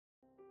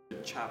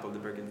chapel, the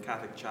Bergen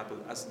Catholic Chapel,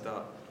 as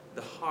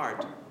the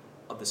heart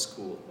of the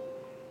school,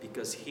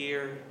 because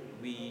here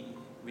we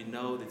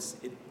know that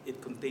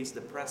it contains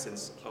the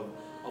presence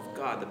of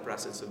God, the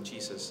presence of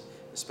Jesus,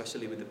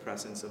 especially with the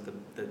presence of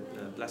the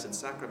Blessed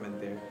Sacrament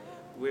there,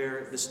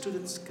 where the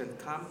students can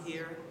come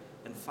here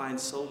and find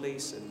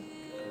solace and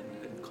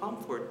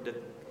comfort that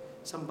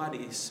somebody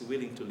is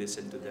willing to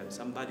listen to them,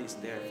 somebody is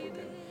there for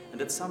them,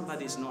 and that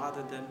somebody is no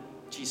other than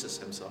Jesus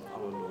himself,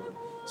 our Lord.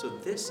 So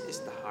this is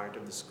the heart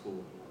of the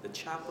school. The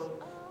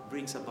chapel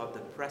brings about the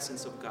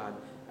presence of God,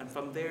 and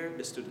from there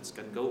the students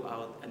can go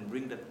out and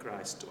bring that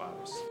Christ to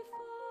ours.